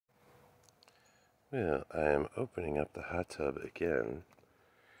Well, I'm opening up the hot tub again,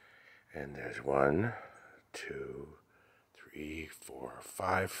 and there's 1, 2, 3, 4,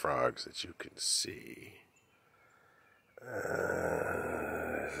 5 frogs that you can see.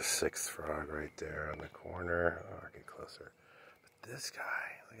 There's a 6th frog right there on the corner. Oh, I'll get closer. But this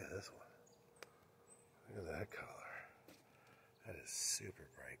guy, look at this one. Look at that color. That is super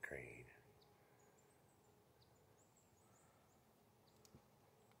bright green.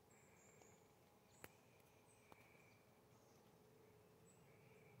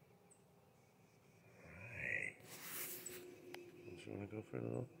 You want to go for a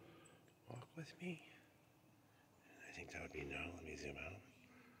little walk with me? I think that would be no. Let me zoom out.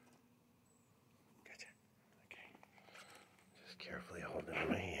 Gotcha. Okay. Just carefully hold it in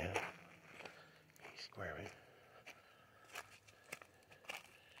my hand. He's squirming.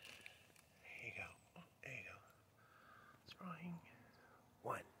 There you go. Oh, there you go. Drawing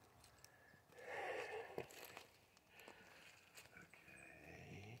 1.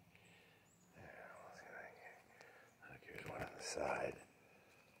 Here's 1 on the side.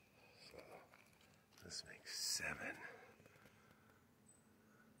 So this makes 7.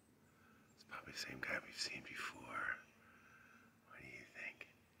 It's probably the same guy we've seen before. What do you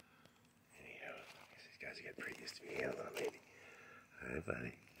think? Anyhow, I guess these guys are getting pretty used to me a little, maybe. Alright,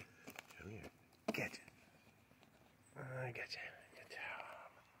 buddy. Come here. Get you. I got you. Good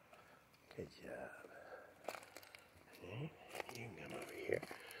job. Good job. Okay. You can come over here.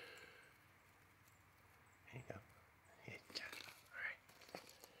 There you go.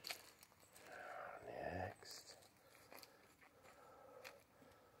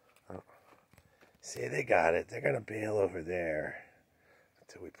 See, they got it. They're going to bail over there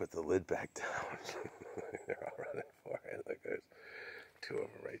until we put the lid back down. They're all running for it. Look, there's 2 of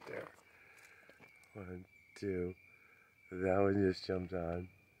them right there. 1, 2. That one just jumped on.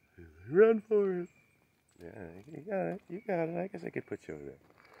 Run for it. Yeah, you got it. You got it. I guess I could put you over there.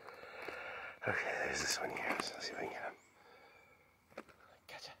 Okay, there's this one here. So let's see if I can get him.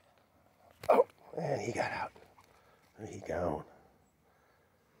 Gotcha. Oh, and he got out. Where'd he go?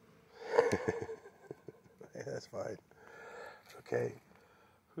 That's fine. Okay.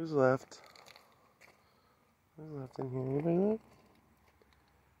 Who's left? Who's left in here? Anybody left?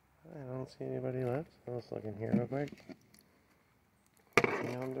 I don't see anybody left. Let's look in here real quick.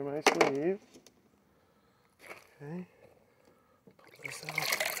 Looking under my sleeve. Okay. Pull this out.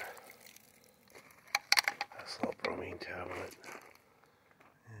 This little bromine tablet.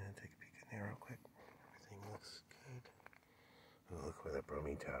 And take a peek in there real quick. Everything looks good. Oh, look where that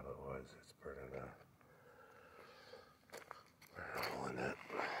bromine tablet was. It's burning up. Hole in it.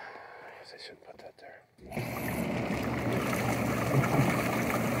 I guess I shouldn't put that there.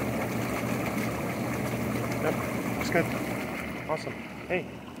 Yep, looks good. Awesome. Hey,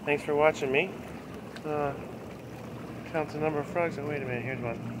 thanks for watching me. Count the number of frogs. Oh, wait a minute. Here's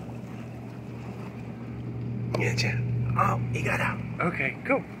one. Getcha. Oh, he got out. Okay,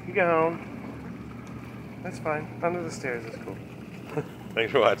 cool. You got home. That's fine. Under the stairs is cool.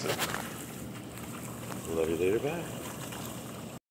 Thanks for watching. Love you later. Bye.